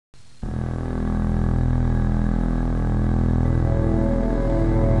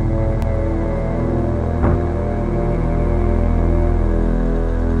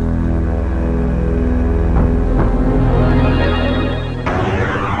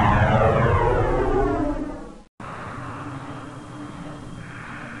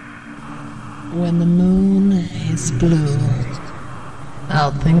blue,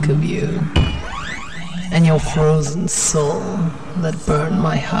 I'll think of you, and your frozen soul that burned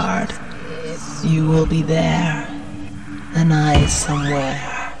my heart. You will be there, and I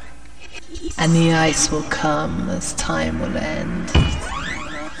somewhere, and the ice will come as time will end,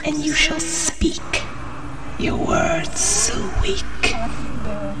 and you shall speak your words so weak.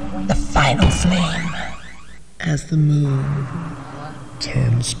 The final flame, as the moon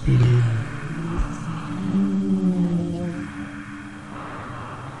turns blue.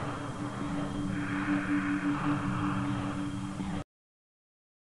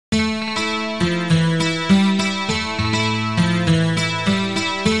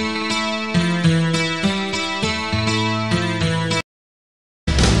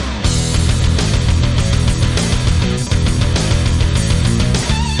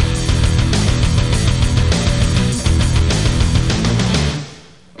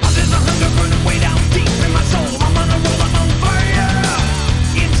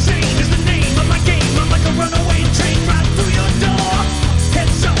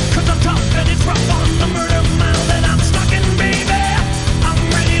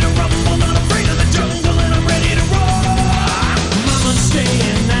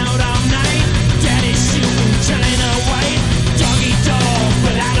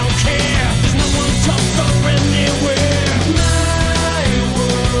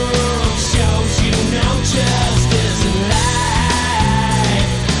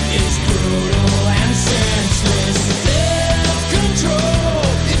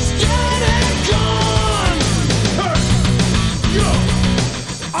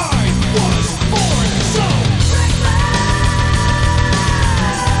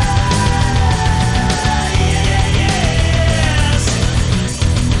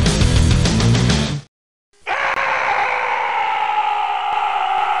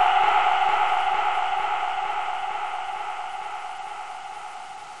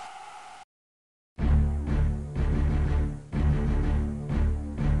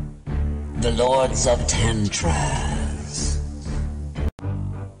 The Lords of Tantrazz.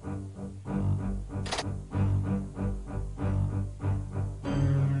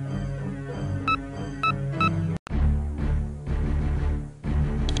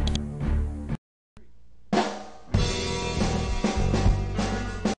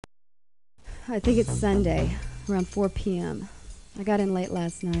 I think it's Sunday, around 4 p.m. I got in late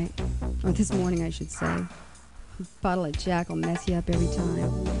last night. Or this morning, I should say. A bottle of Jack will mess you up every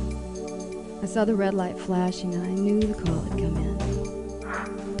time. I saw the red light flashing and I knew the call had come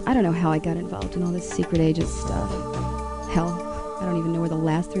in. I don't know how I got involved in all this secret agent stuff. Hell, I don't even know where the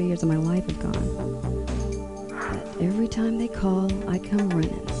last 3 years of my life have gone. But every time they call, I come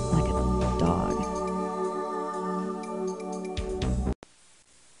running like a dog.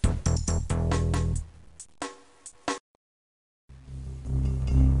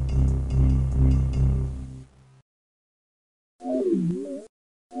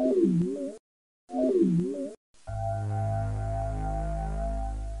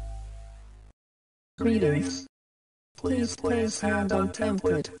 Greetings. Please place hand on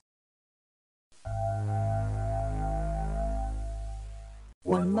template.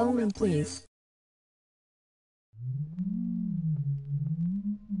 One moment, please.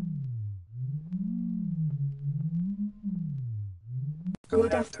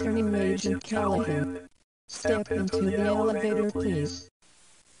 Good afternoon, Agent Callahan. Step into the elevator, please.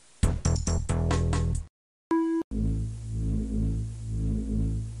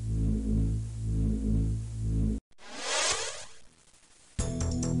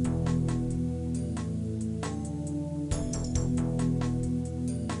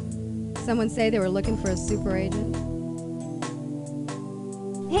 Someone say they were looking for a super agent?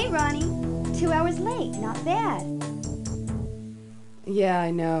 Hey, Ronnie. 2 hours late. Not bad. Yeah,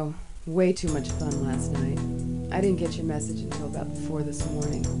 I know. Way too much fun last night. I didn't get your message until about 4 this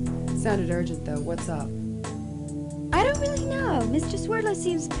morning. Sounded urgent, though. What's up? I don't really know. Mr. Swirlo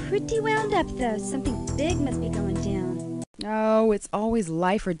seems pretty wound up, though. Something big must be going down. Oh, it's always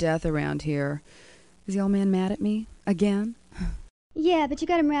life or death around here. Is the old man mad at me? Again? Yeah, but you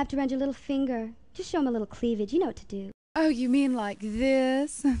got him wrapped around your little finger. Just show him a little cleavage. You know what to do. Oh, you mean like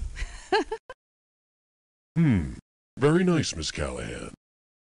this? Very nice, Miss Callahan.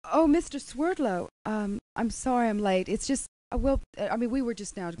 Oh, Mr. Swerdlow. I'm sorry I'm late. It's just, we were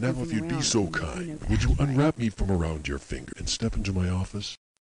just now Now, if you'd be so kind, would you unwrap me from around your finger and step into my office?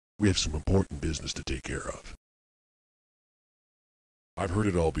 We have some important business to take care of. I've heard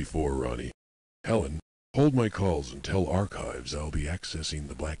it all before, Ronnie. Helen, hold my calls and tell Archives I'll be accessing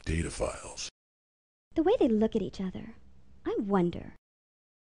the black data files. The way they look at each other, I wonder.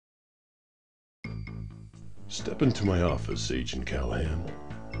 Step into my office, Agent Callahan.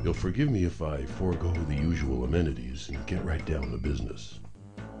 You'll forgive me if I forego the usual amenities and get right down to business.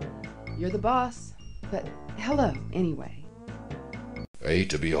 You're the boss. But hello, anyway. I hate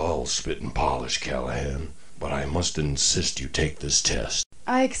to be all spit and polish, Callahan, but I must insist you take this test.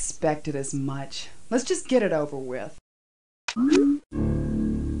 I expected as much. Let's just get it over with.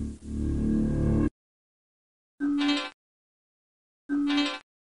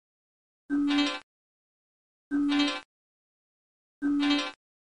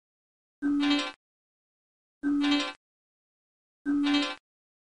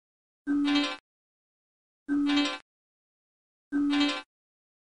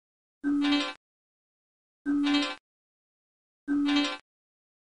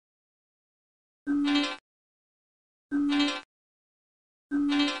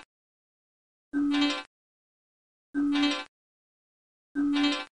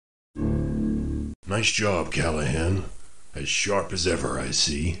 Nice job, Callahan. As sharp as ever, I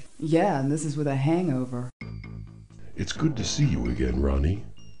see. Yeah, and this is with a hangover. It's good to see you again, Ronnie.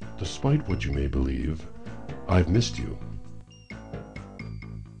 Despite what you may believe, I've missed you.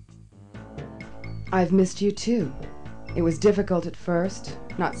 I've missed you too. It was difficult at first,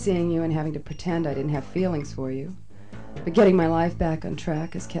 not seeing you and having to pretend I didn't have feelings for you. But getting my life back on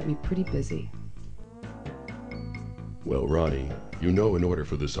track has kept me pretty busy. Well, Ronnie, you know in order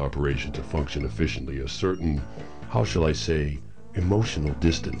for this operation to function efficiently, a certain, how shall I say, emotional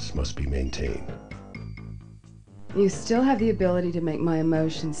distance must be maintained. You still have the ability to make my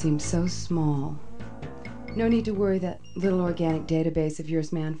emotions seem so small. No need to worry that little organic database of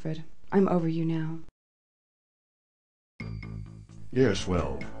yours, Manfred. I'm over you now. Yes,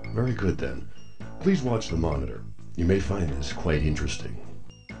 well, very good then. Please watch the monitor. You may find this quite interesting.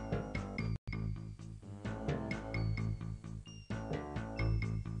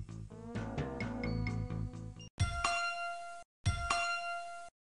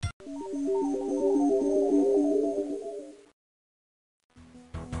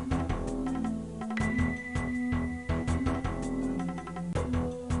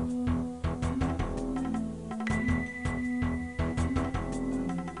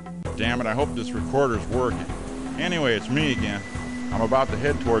 Damn it, I hope this recorder's working. Anyway, it's me again. I'm about to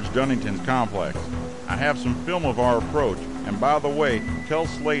head towards Dunnington's complex. I have some film of our approach, and by the way, tell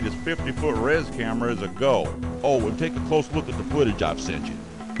Slade his 50-foot res camera is a go. Oh, and take a close look at the footage I've sent you.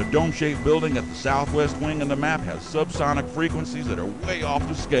 The dome-shaped building at the southwest wing of the map has subsonic frequencies that are way off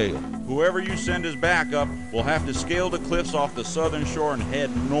the scale. Whoever you send as backup will have to scale the cliffs off the southern shore and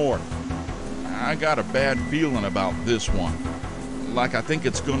head north. I got a bad feeling about this one. Like I think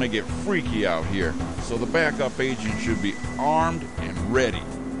it's gonna get freaky out here, so the backup agent should be armed and ready.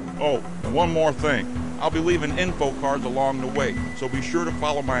 Oh, and one more thing. I'll be leaving info cards along the way, so be sure to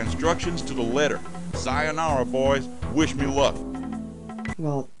follow my instructions to the letter. Sayonara, boys. Wish me luck.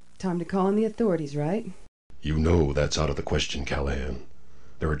 Well, time to call in the authorities, right? You know that's out of the question, Callahan.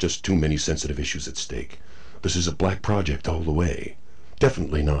 There are just too many sensitive issues at stake. This is a black project all the way.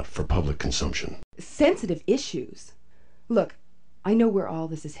 Definitely not for public consumption. Sensitive issues? Look, I know where all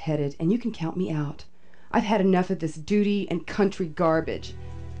this is headed, and you can count me out. I've had enough of this duty and country garbage.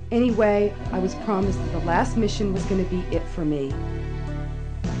 Anyway, I was promised that the last mission was going to be it for me.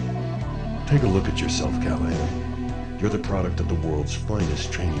 Take a look at yourself, Callahan. You're the product of the world's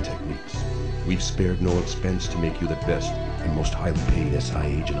finest training techniques. We've spared no expense to make you the best and most highly paid SI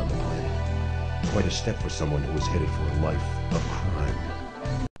agent on the planet. Quite a step for someone who is headed for a life of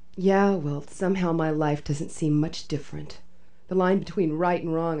crime. Yeah, well, somehow my life doesn't seem much different. The line between right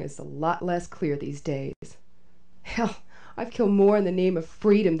and wrong is a lot less clear these days. Hell, I've killed more in the name of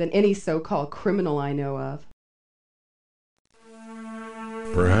freedom than any so-called criminal I know of.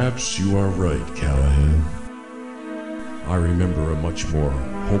 Perhaps you are right, Callahan. I remember a much more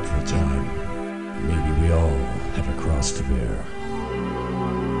hopeful time. Maybe we all have a cross to bear.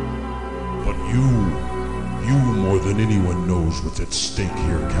 But you more than anyone knows what's at stake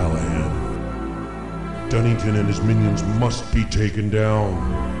here, Callahan. Dunnington and his minions must be taken down.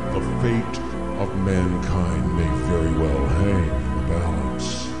 The fate of mankind may very well hang in the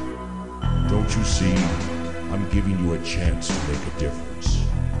balance. Don't you see? I'm giving you a chance to make a difference.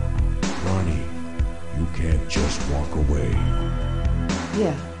 Ronnie, you can't just walk away.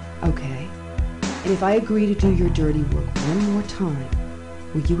 Yeah, okay. And if I agree to do your dirty work one more time,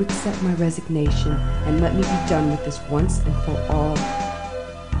 will you accept my resignation and let me be done with this once and for all?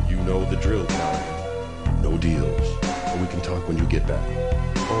 You know the drill, Callahan. No deals. But we can talk when you get back.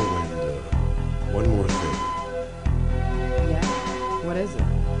 Oh, and one more thing. Yeah? What is it?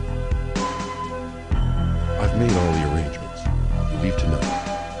 I've made all the arrangements. You leave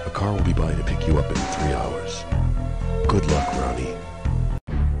tonight. A car will be by to pick you up in 3 hours. Good luck, Ronnie.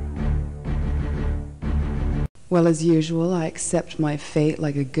 Well, as usual, I accept my fate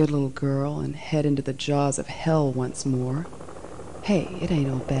like a good little girl and head into the jaws of hell once more. Hey, it ain't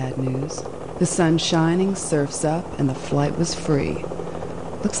all bad news. The sun's shining, surf's up, and the flight was free.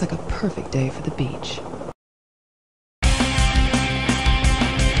 Looks like a perfect day for the beach.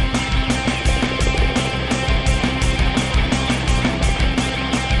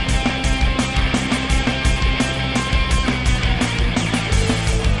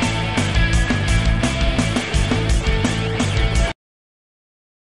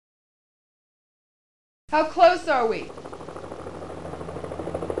 How close are we?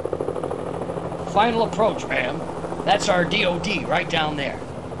 Final approach, ma'am. That's our DOD right down there.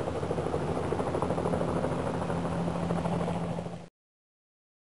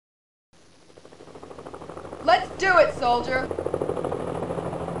 Let's do it, soldier!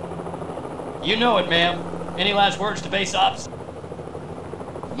 You know it, ma'am. Any last words to base ops?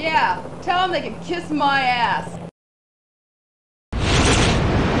 Yeah, tell them they can kiss my ass.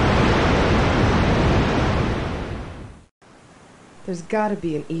 There's gotta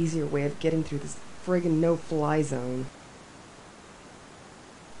be an easier way of getting through this friggin' no-fly zone.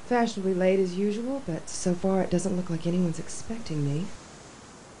 Fashionably late as usual, but so far it doesn't look like anyone's expecting me.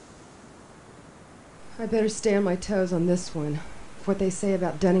 I better stay on my toes on this one. If what they say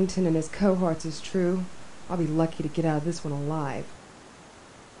about Dunnington and his cohorts is true, I'll be lucky to get out of this one alive.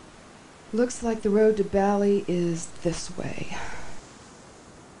 Looks like the road to Bally is this way.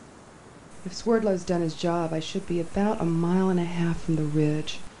 If Swerdlow's done his job, I should be about 1.5 miles from the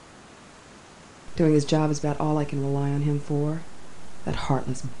ridge. Doing his job is about all I can rely on him for. That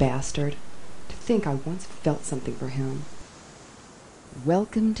heartless bastard. To think I once felt something for him.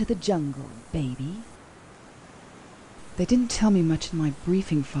 Welcome to the jungle, baby. They didn't tell me much in my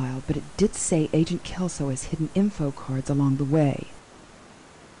briefing file, but it did say Agent Kelso has hidden info cards along the way.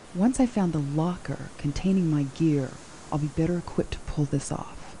 Once I found the locker containing my gear, I'll be better equipped to pull this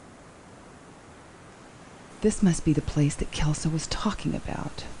off. This must be the place that Kelso was talking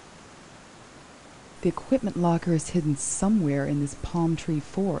about. The equipment locker is hidden somewhere in this palm tree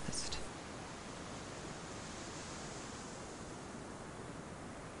forest.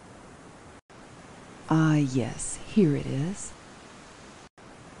 Ah, yes, here it is.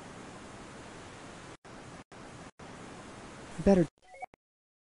 Better.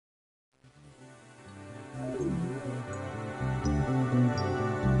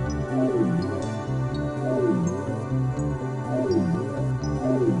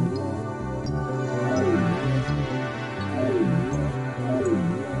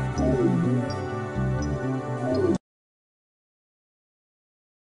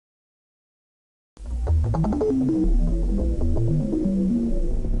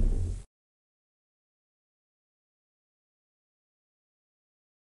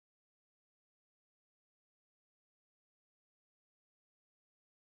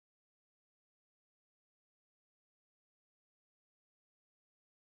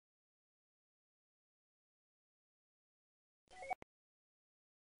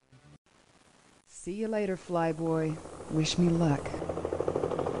 See you later, flyboy. Wish me luck.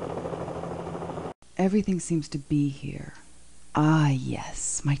 Everything seems to be here. Ah,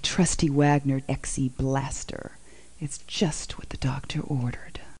 yes, my trusty Wagner XE blaster. It's just what the doctor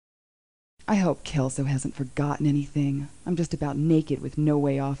ordered. I hope Kelso hasn't forgotten anything. I'm just about naked with no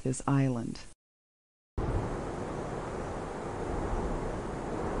way off this island.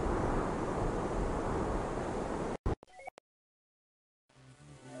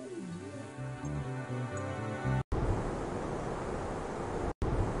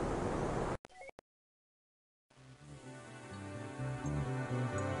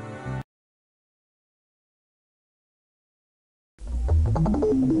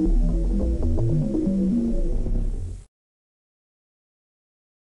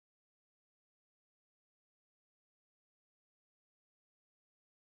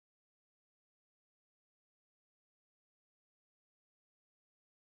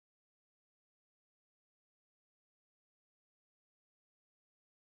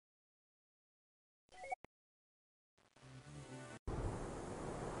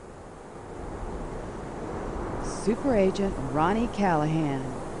 Super Agent Ronnie Callahan.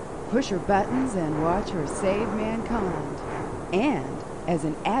 Push her buttons and watch her save mankind. And, as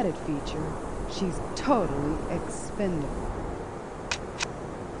an added feature, she's totally expendable.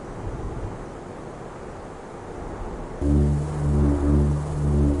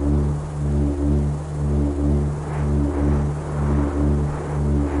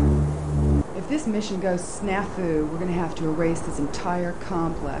 If this mission goes snafu, we're gonna have to erase this entire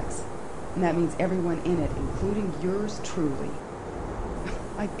complex. And that means everyone in it, including yours truly.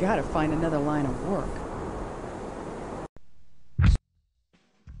 I gotta find another line of work.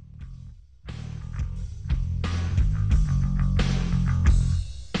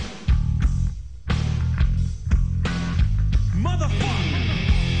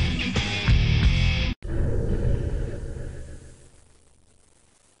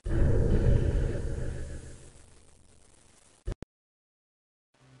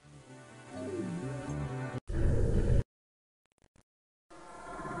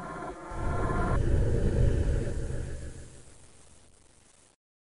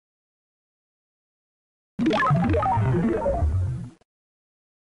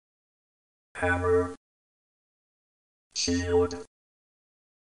 Hammer, shield,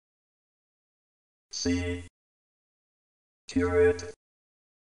 C, turret,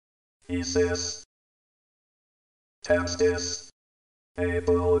 thesis, tempstis,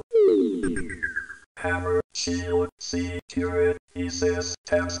 able, hammer, shield, C, turret, thesis,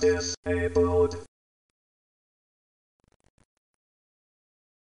 tempstis, able.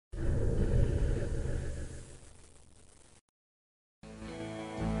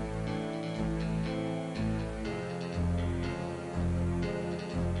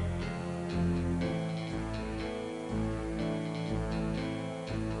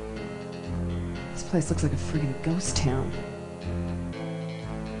 This place looks like a friggin' ghost town.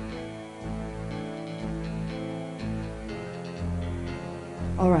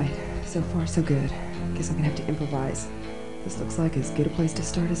 Alright, so far so good. Guess I'm gonna have to improvise. This looks like as good a place to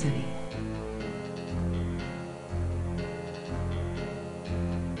start as any.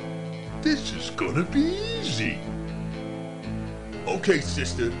 This is gonna be easy. Okay,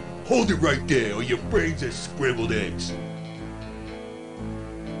 sister, hold it right there or your brains are scrambled eggs.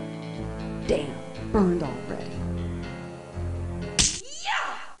 Damn, burned already.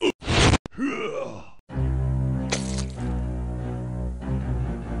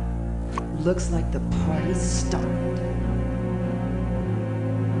 Looks like the party started.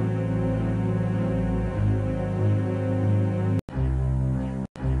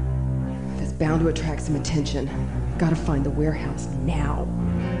 That's bound to attract some attention. Gotta find the warehouse now.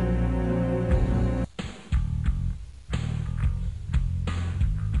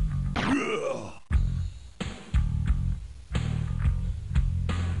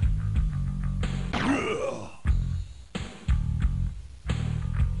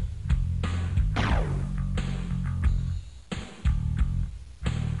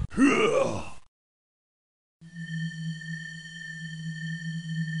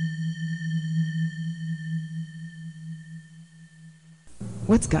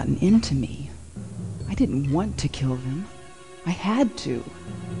 What's gotten into me? I didn't want to kill them. I had to.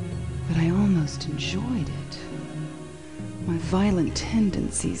 But I almost enjoyed it. My violent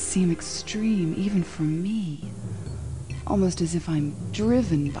tendencies seem extreme even for me. Almost as if I'm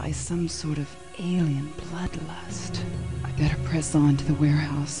driven by some sort of alien bloodlust. I better press on to the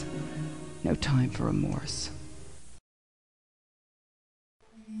warehouse. No time for remorse.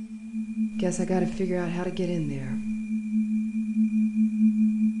 Guess I gotta figure out how to get in there.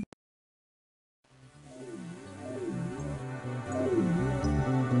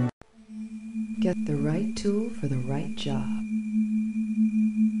 Get the right tool for the right job.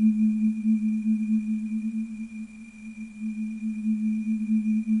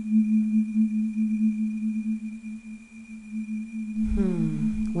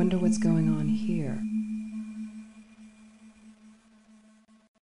 Wonder what's going on here.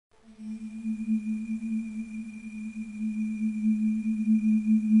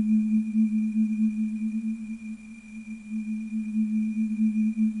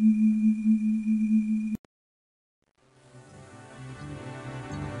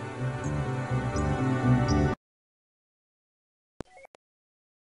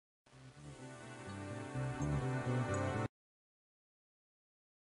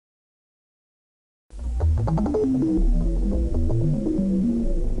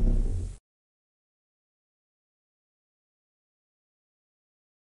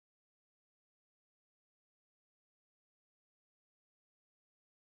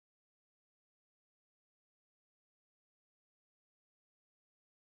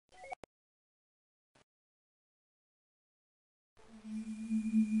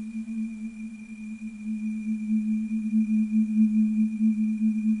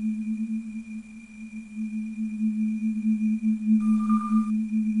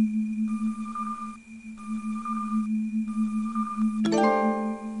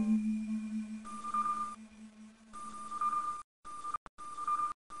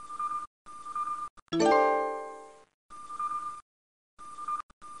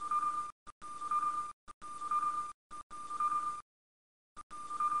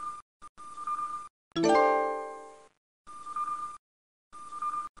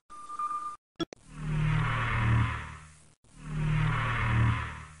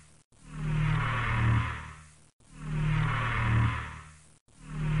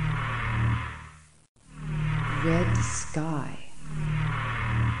 red sky.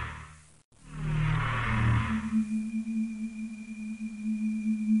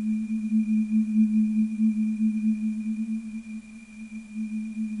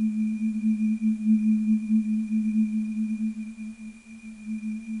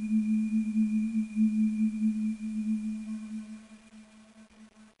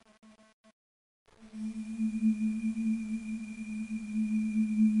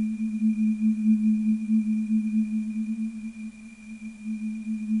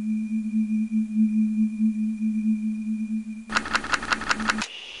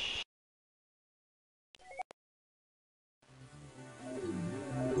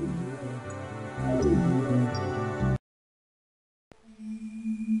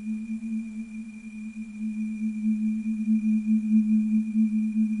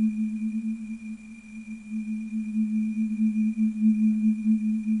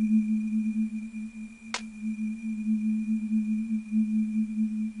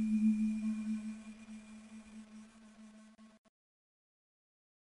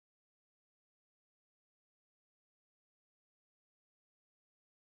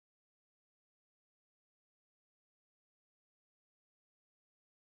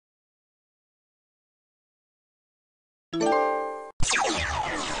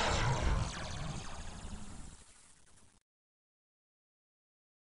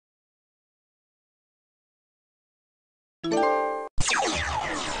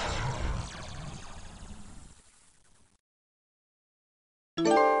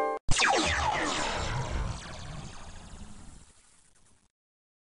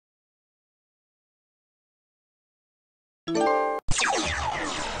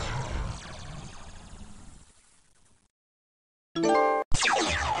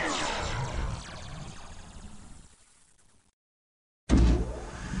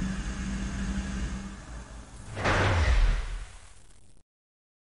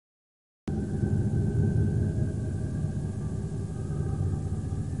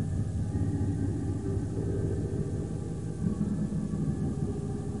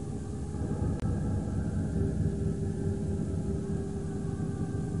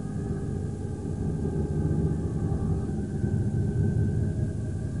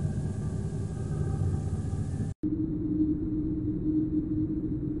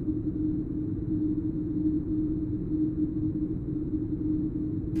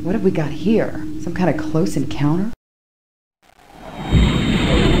 What have we got here? Some kind of close encounter?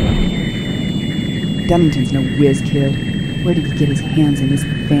 Dunnington's no whiz kid. Where did he get his hands on this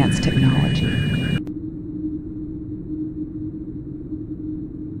advanced technology?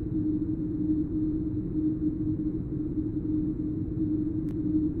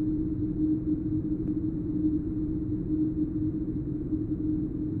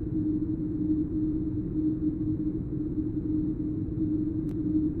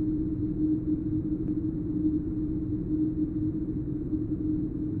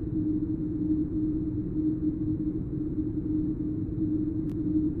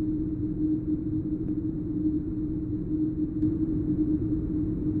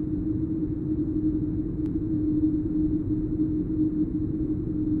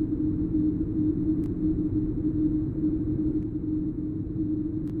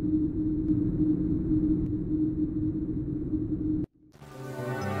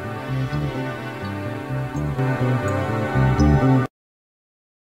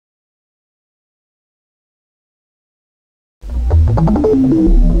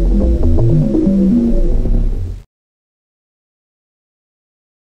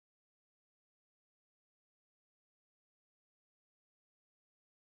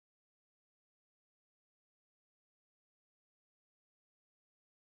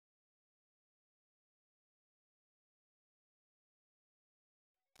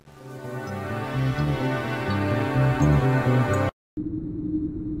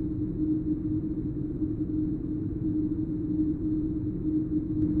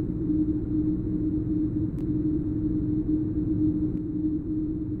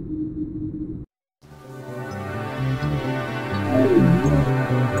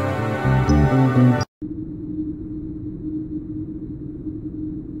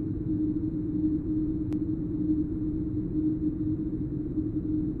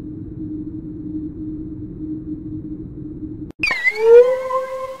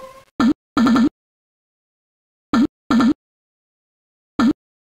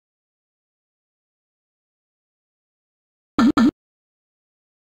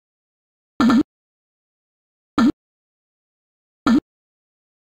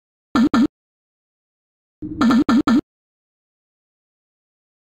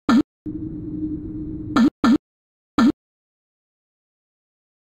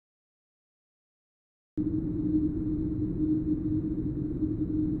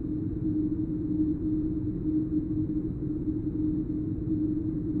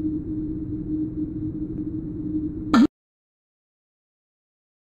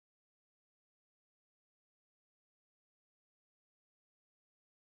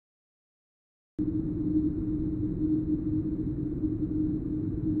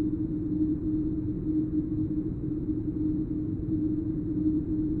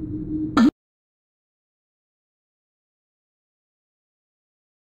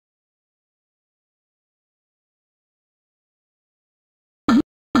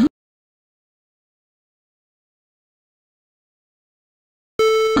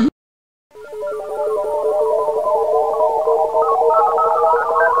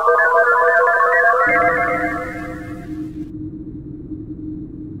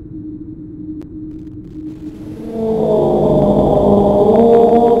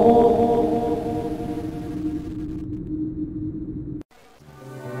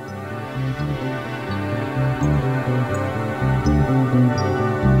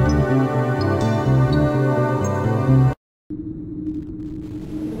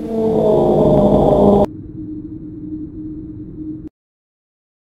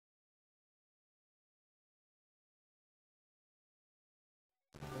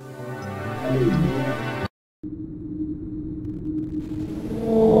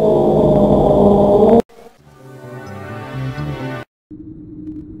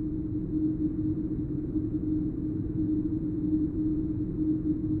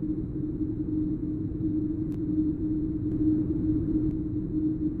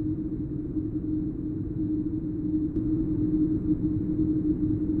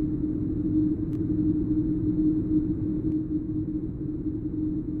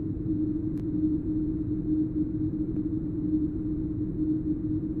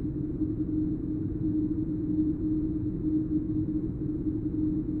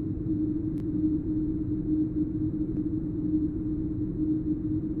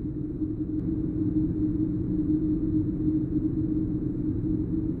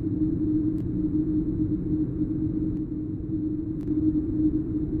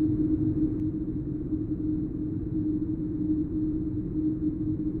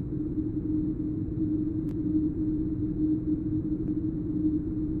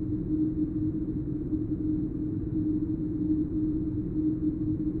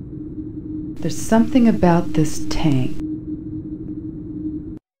 There's something about this tank.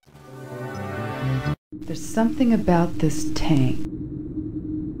 There's something about this tank.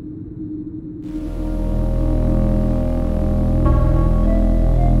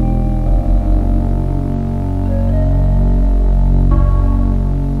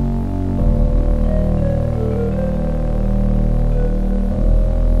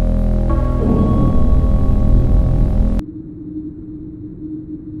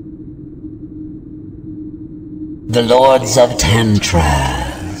 The Lords of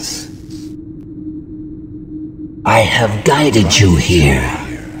Tantrazz. I have guided you here.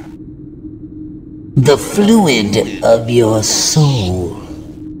 The fluid of your soul.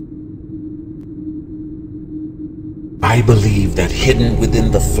 I believe that hidden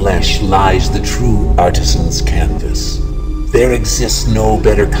within the flesh lies the true artisan's canvas. There exists no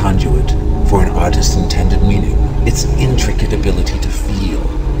better conduit for an artist's intended meaning. Its intricate ability to feel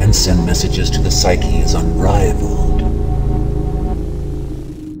and send messages to the psyche is unrivaled.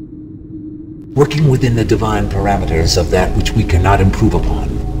 Working within the divine parameters of that which we cannot improve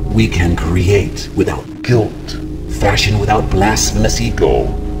upon, we can create without guilt, fashion without blasphemous ego,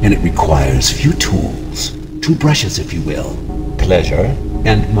 and it requires few tools, 2 brushes if you will, pleasure,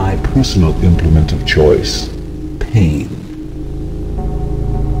 and my personal implement of choice, pain.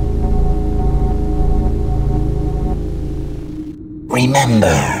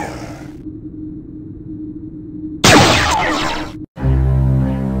 Remember.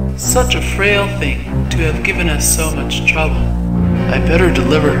 Such a frail thing to have given us so much trouble. I better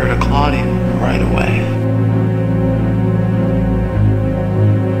deliver her to Claudia right away.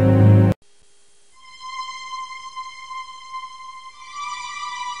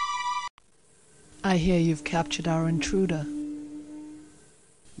 I hear you've captured our intruder.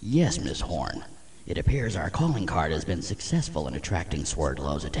 Yes, Miss Horn. It appears our calling card has been successful in attracting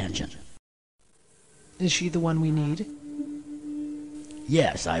Swerdlow's attention. Is she the one we need?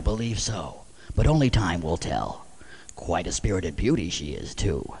 Yes, I believe so. But only time will tell. Quite a spirited beauty she is,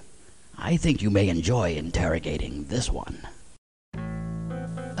 too. I think you may enjoy interrogating this one.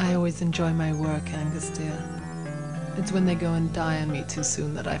 I always enjoy my work, Angus dear. It's when they go and die on me too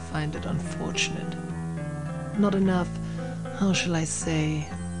soon that I find it unfortunate. Not enough, how shall I say,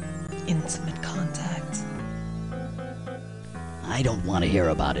 intimate contact. I don't want to hear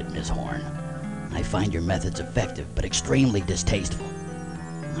about it, Miss Horn. I find your methods effective, but extremely distasteful.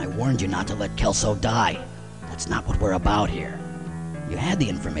 I warned you not to let Kelso die. That's not what we're about here. You had the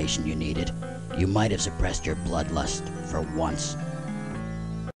information you needed. You might have suppressed your bloodlust for once.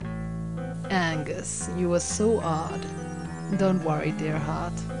 Angus, you are so odd. Don't worry, dear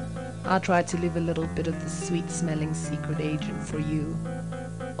heart. I'll try to leave a little bit of the sweet-smelling secret agent for you.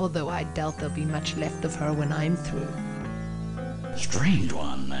 Although I doubt there'll be much left of her when I'm through. Strange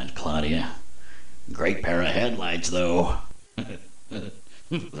one, that Claudia. Great pair of headlights, though.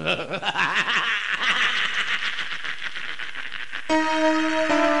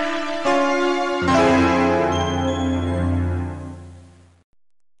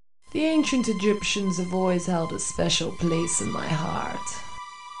 The ancient Egyptians have always held a special place in my heart.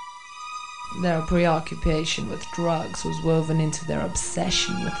 Their preoccupation with drugs was woven into their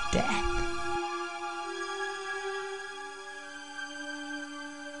obsession with death.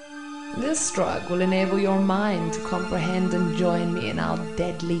 This drug will enable your mind to comprehend and join me in our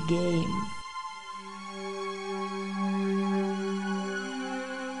deadly game.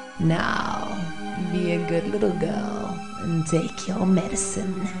 Now, be a good little girl and take your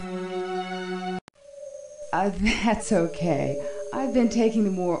medicine. That's okay. I've been taking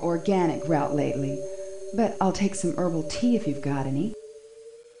the more organic route lately, but I'll take some herbal tea if you've got any.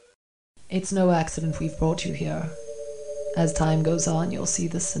 It's no accident we've brought you here. As time goes on, you'll see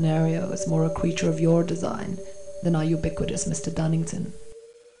this scenario is more a creature of your design than our ubiquitous Mr. Dunnington.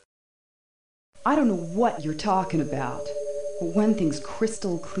 I don't know what you're talking about, but one thing's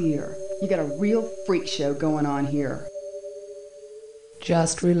crystal clear. You got a real freak show going on here.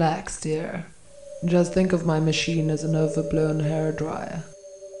 Just relax, dear. Just think of my machine as an overblown hairdryer.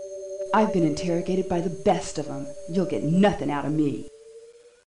 I've been interrogated by the best of them. You'll get nothing out of me.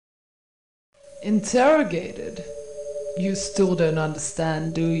 Interrogated? You still don't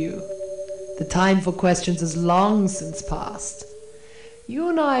understand, do you? The time for questions is long since past. You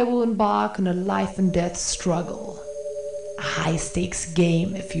and I will embark on a life and death struggle. A high-stakes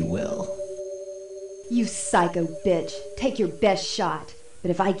game, if you will. You psycho bitch. Take your best shot. But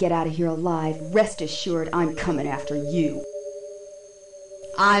if I get out of here alive, rest assured I'm coming after you.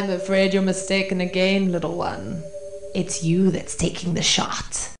 I'm afraid you're mistaken again, little one. It's you that's taking the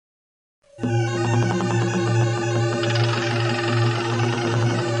shot.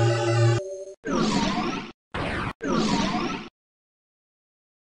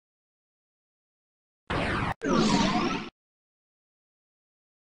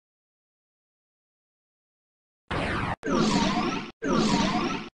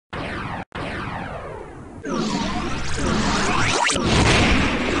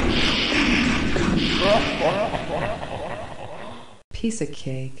 Piece of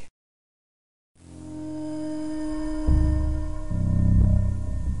cake.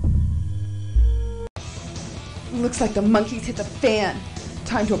 Looks like the monkeys hit the fan.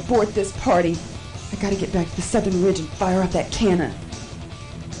 Time to abort this party. I gotta get back to the southern ridge and fire up that cannon.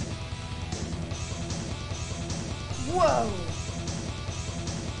 Whoa!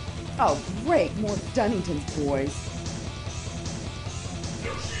 Oh, great, more Dunnington's boys.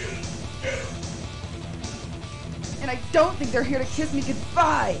 There she is. Get her. And I don't think they're here to kiss me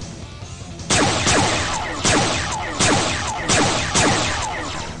goodbye.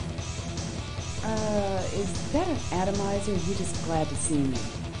 Is that an atomizer, or are you just glad to see me?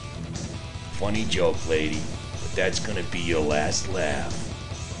 Funny joke, lady, but that's gonna be your last laugh.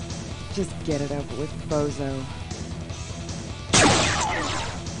 Just get it over with, bozo.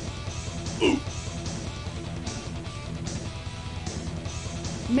 Ooh.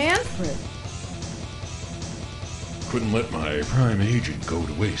 Manfred! Couldn't let my prime agent go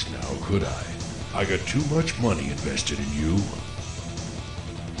to waste now, could I? I got too much money invested in you.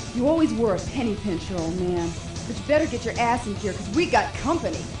 You always were a penny pincher, old man. But you better get your ass in gear, because we got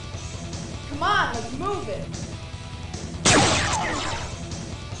company. Come on, let's move it.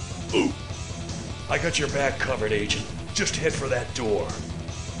 Ooh. I got your back covered, Agent. Just head for that door.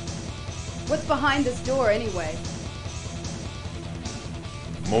 What's behind this door, anyway?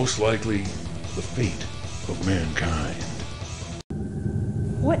 Most likely, the fate of mankind.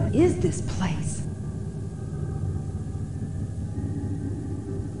 What is this place?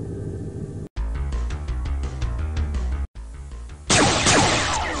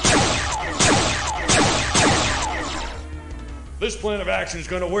 This plan of action is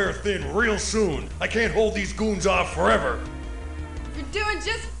gonna wear thin real soon. I can't hold these goons off forever. You're doing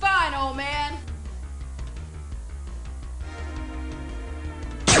just fine, old man.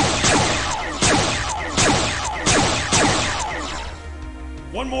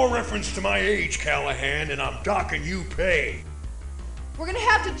 One more reference to my age, Callahan, and I'm docking you pay. We're gonna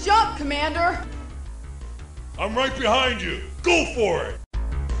have to jump, Commander! I'm right behind you. Go for it!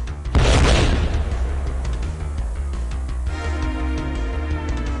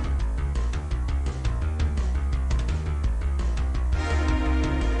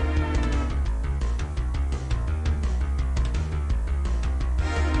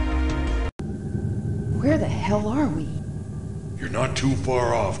 Where the hell are we? You're not too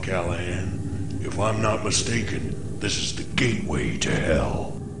far off, Callahan. If I'm not mistaken, this is the gateway to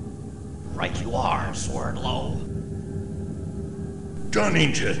hell. Right you are, Swordlow.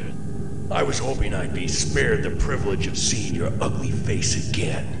 Dunnington, I was hoping I'd be spared the privilege of seeing your ugly face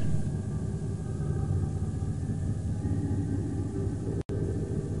again.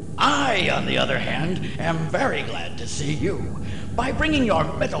 I, on the other hand, am very glad to see you. By bringing your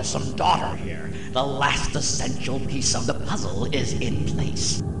meddlesome daughter here, the last essential piece of the puzzle is in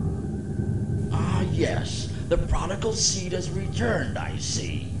place. Ah, yes, the prodigal seed has returned, I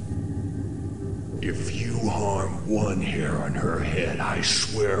see. If you harm one hair on her head, I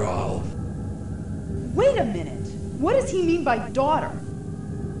swear I'll... Wait a minute! What does he mean by daughter?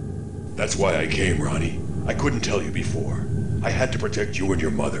 That's why I came, Ronnie. I couldn't tell you before. I had to protect you and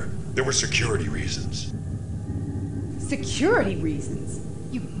your mother. There were security reasons. Security reasons?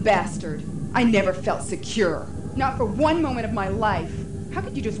 You bastard. I never felt secure. Not for one moment of my life. How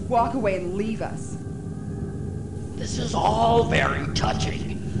could you just walk away and leave us? This is all very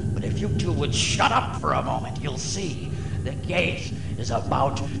touching, but if you two would shut up for a moment, you'll see the gate is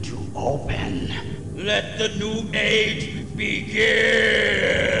about to open. Let the new age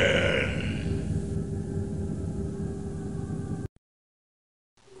begin!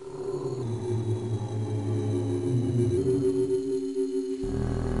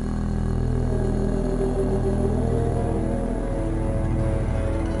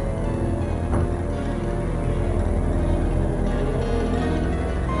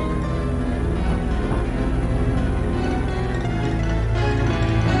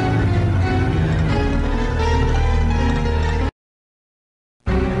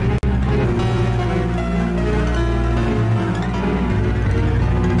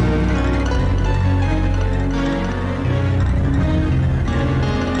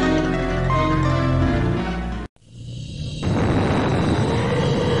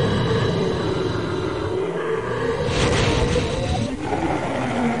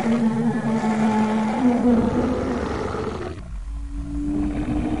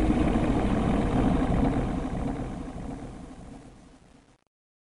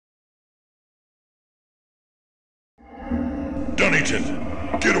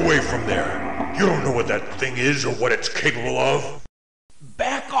 Dunnington, get away from there. You don't know what that thing is or what it's capable of.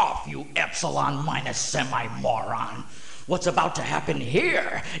 Back off, you Epsilon minus semi-moron. What's about to happen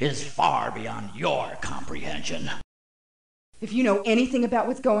here is far beyond your comprehension. If you know anything about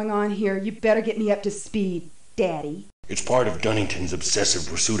what's going on here, you better get me up to speed, Daddy. It's part of Dunnington's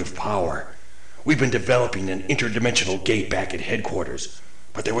obsessive pursuit of power. We've been developing an interdimensional gate back at headquarters,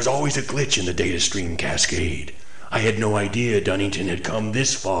 but there was always a glitch in the data stream cascade. I had no idea Dunnington had come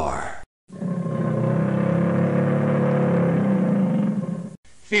this far.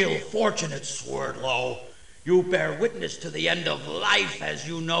 Feel fortunate, Swordlow. You bear witness to the end of life as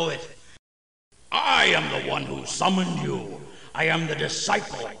you know it. I am the one who summoned you. I am the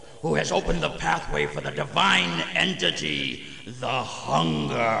disciple who has opened the pathway for the divine entity, the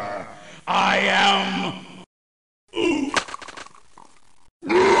Hunger. I am...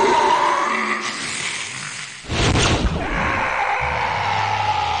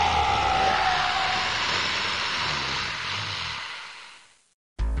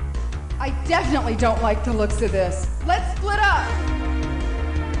 I definitely don't like the looks of this. Let's split up!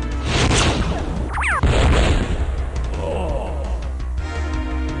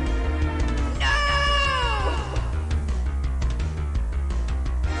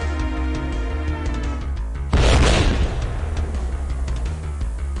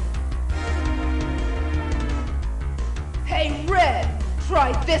 Hey, Red!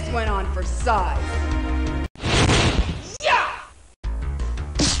 Try this one on for size. Yeah!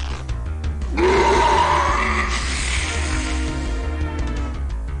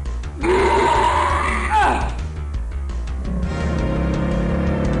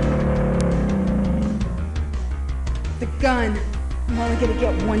 The gun. I'm only gonna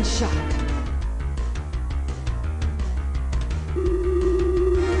get one shot.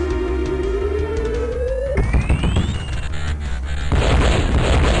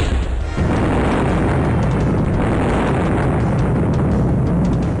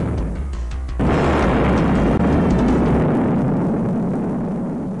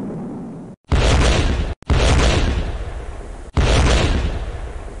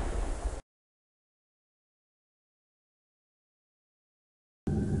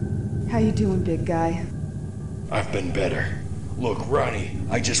 you doing, big guy? I've been better. Look, Ronnie,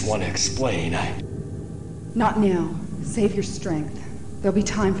 I just want to explain. Not now. Save your strength. There'll be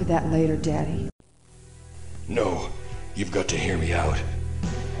time for that later, Daddy. No, you've got to hear me out.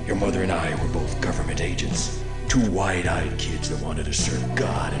 Your mother and I were both government agents. Two wide-eyed kids that wanted to serve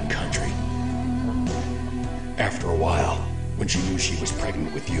God and country. After a while, when she knew she was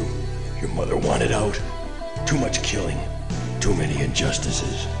pregnant with you, your mother wanted out. Too much killing. Too many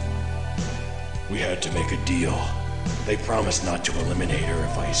injustices. We had to make a deal. They promised not to eliminate her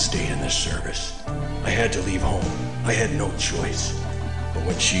if I stayed in the service. I had to leave home. I had no choice. But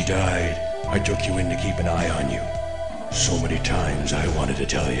when she died, I took you in to keep an eye on you. So many times I wanted to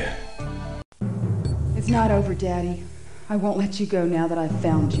tell you. It's not over, Daddy. I won't let you go now that I've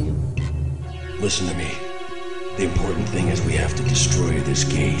found you. Listen to me. The important thing is we have to destroy this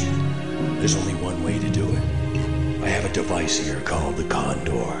gate. There's only one way to do it. I have a device here called the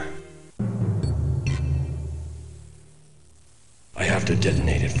Condor. I have to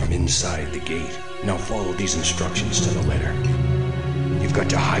detonate it from inside the gate. Now follow these instructions to the letter. You've got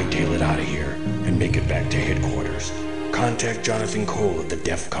to hightail it out of here and make it back to headquarters. Contact Jonathan Cole at the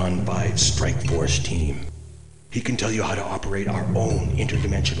DEFCON 5 Strike Force team. He can tell you how to operate our own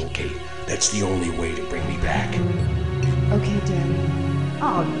interdimensional gate. That's the only way to bring me back. Okay, Daddy.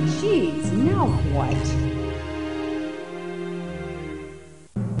 Oh, jeez, now what?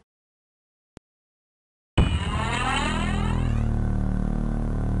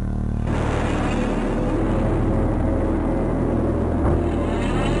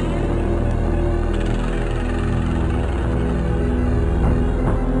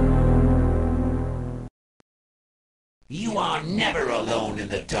 You are never alone in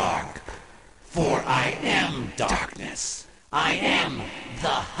the dark, for I am darkness. I am the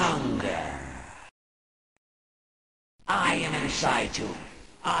hunger. I am inside you.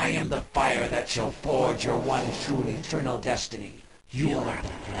 I am the fire that shall forge your one true eternal destiny. You are of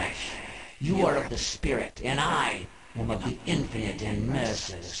the flesh. You are of the spirit, and I am of the infinite and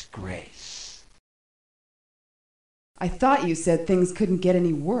merciless grace. I thought you said things couldn't get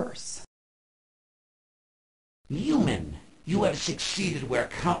any worse. Human, you have succeeded where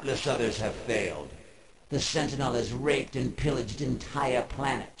countless others have failed. The Sentinel has raped and pillaged entire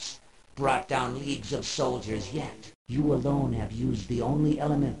planets, brought down leagues of soldiers, yet you alone have used the only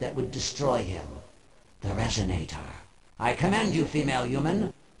element that would destroy him, the Resonator. I commend you, female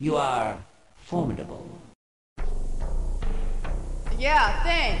human. You are formidable. Yeah,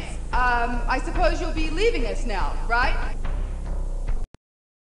 thanks. I suppose you'll be leaving us now, right?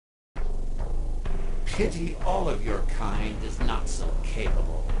 Pity all of your kind is not so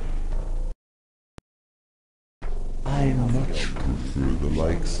capable. I much prefer the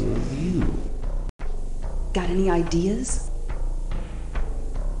likes of you. Got any ideas?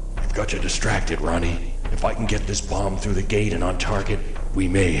 You've got you distracted, Ronnie. If I can get this bomb through the gate and on target, we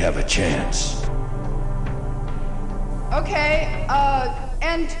may have a chance. Okay,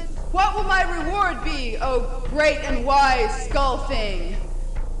 and what will my reward be, oh great and wise skull thing?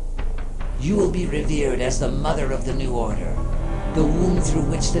 You will be revered as the mother of the New Order, the womb through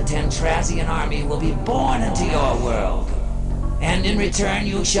which the Tantrazian army will be born into your world. And in return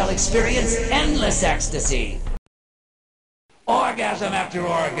you shall experience endless ecstasy. Orgasm after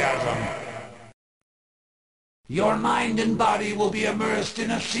orgasm. Your mind and body will be immersed in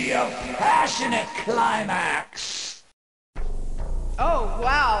a sea of passionate climax. Oh,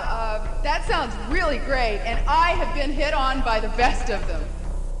 wow, that sounds really great, and I have been hit on by the best of them.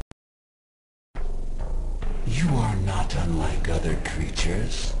 You are not unlike other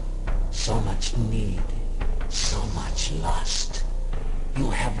creatures. So much need, so much lust. You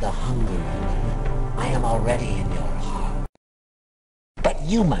have the hunger, woman. I am already in your heart. But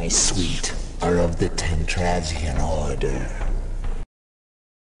you, my sweet, are of the Tantrazian order.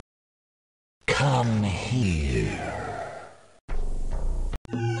 Come here.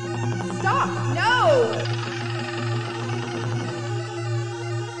 Stop! No!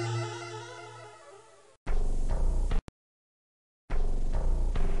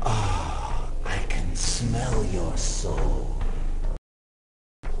 I can smell your soul.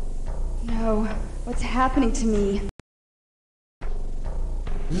 No, what's happening to me?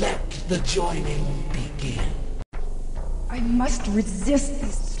 Let the joining begin. I must resist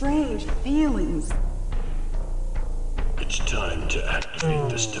these strange feelings. It's time to activate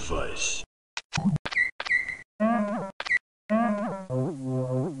this device.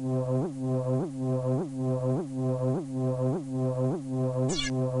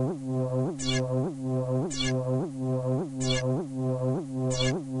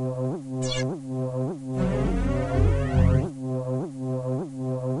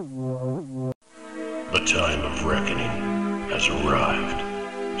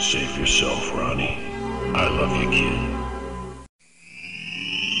 Save yourself, Ronnie. I love you, kid.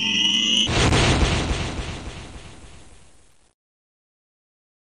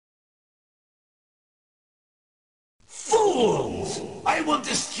 Fools! I will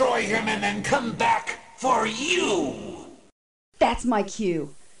destroy him and then come back for you! That's my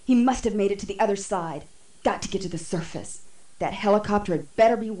cue. He must have made it to the other side. Got to get to the surface. That helicopter had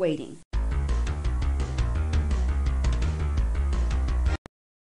better be waiting.